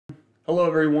Hello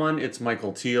everyone, it's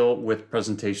Michael Thiel with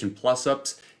Presentation Plus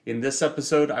Ups. In this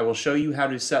episode, I will show you how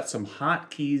to set some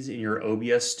hotkeys in your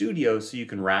OBS Studio so you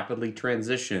can rapidly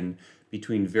transition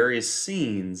between various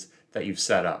scenes that you've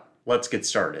set up. Let's get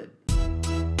started.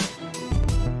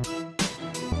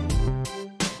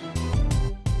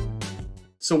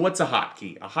 So what's a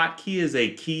hotkey? A hotkey is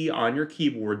a key on your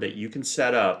keyboard that you can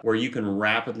set up where you can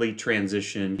rapidly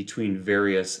transition between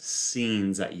various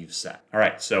scenes that you've set. All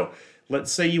right, so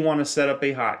let's say you want to set up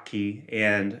a hotkey,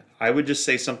 and I would just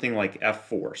say something like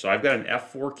F4. So I've got an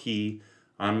F4 key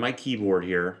on my keyboard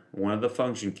here, one of the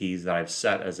function keys that I've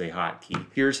set as a hotkey.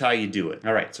 Here's how you do it.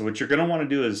 All right, so what you're going to want to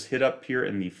do is hit up here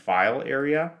in the File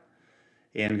area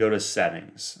and go to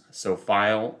Settings. So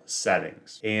File,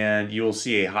 Settings, and you will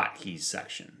see a hotkeys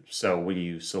section. So when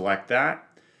you select that,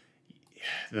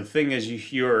 the thing is,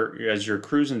 as you're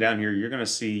cruising down here, you're going to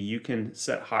see you can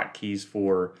set hotkeys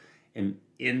for an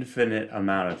infinite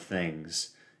amount of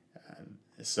things.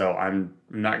 So I'm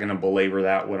not going to belabor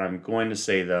that. What I'm going to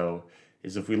say though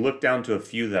is if we look down to a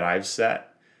few that I've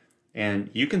set,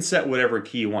 and you can set whatever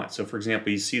key you want. So for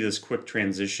example, you see this quick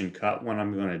transition cut one.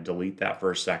 I'm going to delete that for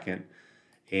a second.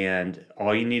 And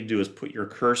all you need to do is put your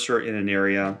cursor in an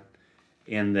area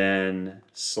and then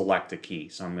select a key.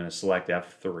 So I'm going to select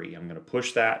F3. I'm going to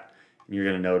push that, and you're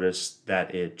going to notice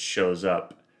that it shows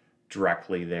up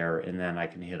directly there, and then I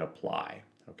can hit apply.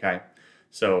 Okay,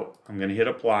 so I'm going to hit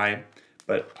apply,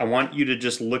 but I want you to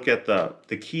just look at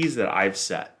the keys that I've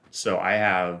set. So I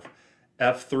have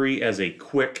F3 as a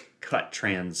quick cut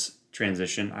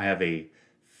transition. I have a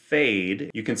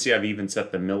fade. You can see I've even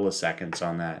set the milliseconds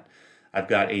on that. I've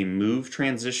got a move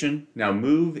transition. Now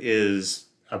move is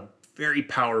a very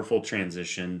powerful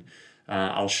transition.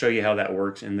 I'll show you how that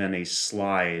works, and then a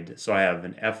slide. So I have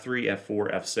an F3,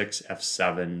 F4, F6,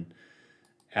 F7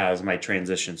 as my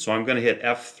transition. So I'm going to hit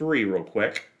F3 real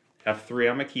quick.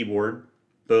 F3 on my keyboard.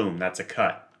 Boom, that's a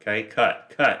cut. Okay,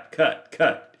 cut, cut, cut,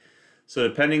 cut. So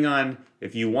depending on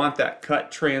if you want that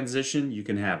cut transition, you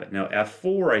can have it. Now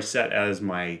F4 I set as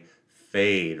my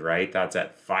fade, right? That's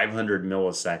at 500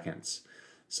 milliseconds.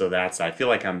 So that's, I feel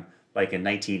like I'm like a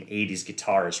 1980s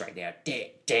guitarist right now.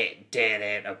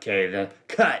 Okay, the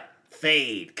cut,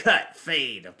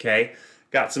 fade, okay?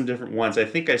 Got some different ones. I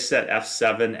think I set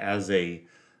F7 as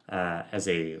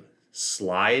a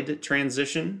slide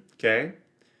transition, okay?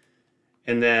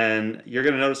 And then you're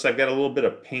gonna notice I've got a little bit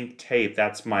of pink tape.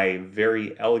 That's my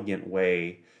very elegant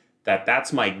way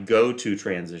that's my go-to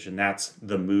transition. That's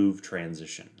the move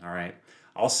transition, all right?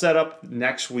 I'll set up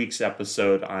next week's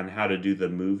episode on how to do the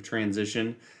move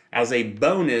transition. As a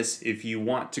bonus, if you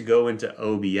want to go into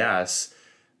OBS,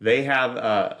 they have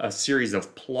a series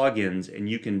of plugins, and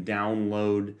you can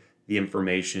download the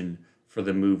information for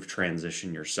the move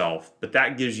transition yourself. But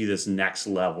that gives you this next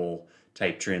level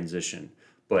type transition.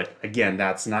 But again,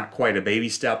 that's not quite a baby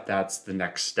step. That's the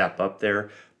next step up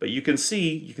there. But you can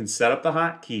see, you can set up the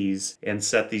hotkeys and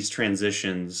set these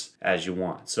transitions as you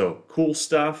want. So cool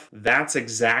stuff. That's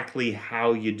exactly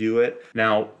how you do it.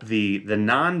 Now, the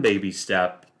non-baby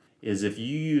step is if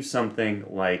you use something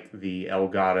like the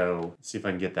Elgato, let's see if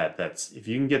I can get that. If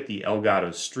you can get the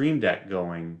Elgato Stream Deck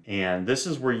going, and this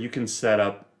is where you can set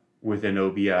up within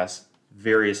OBS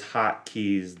various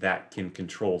hotkeys that can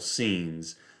control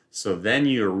scenes. So then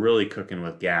you're really cooking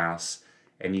with gas,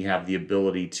 and you have the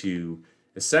ability to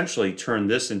essentially turn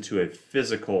this into a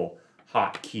physical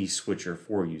hotkey switcher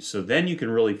for you. So then you can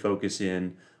really focus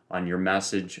in on your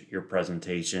message, your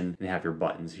presentation, and have your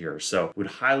buttons here. So would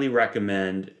highly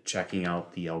recommend checking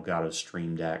out the Elgato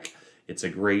Stream Deck. It's a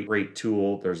great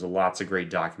tool. There's lots of great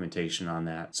documentation on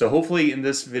that. So hopefully in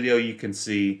this video you can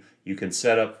see you can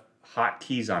set up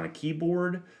hotkeys on a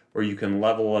keyboard, or you can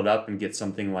level it up and get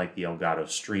something like the Elgato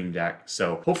Stream Deck.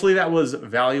 So hopefully that was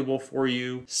valuable for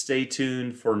you. Stay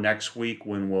tuned for next week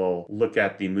when we'll look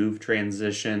at the move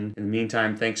transition. In the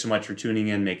meantime, thanks so much for tuning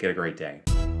in. Make it a great day.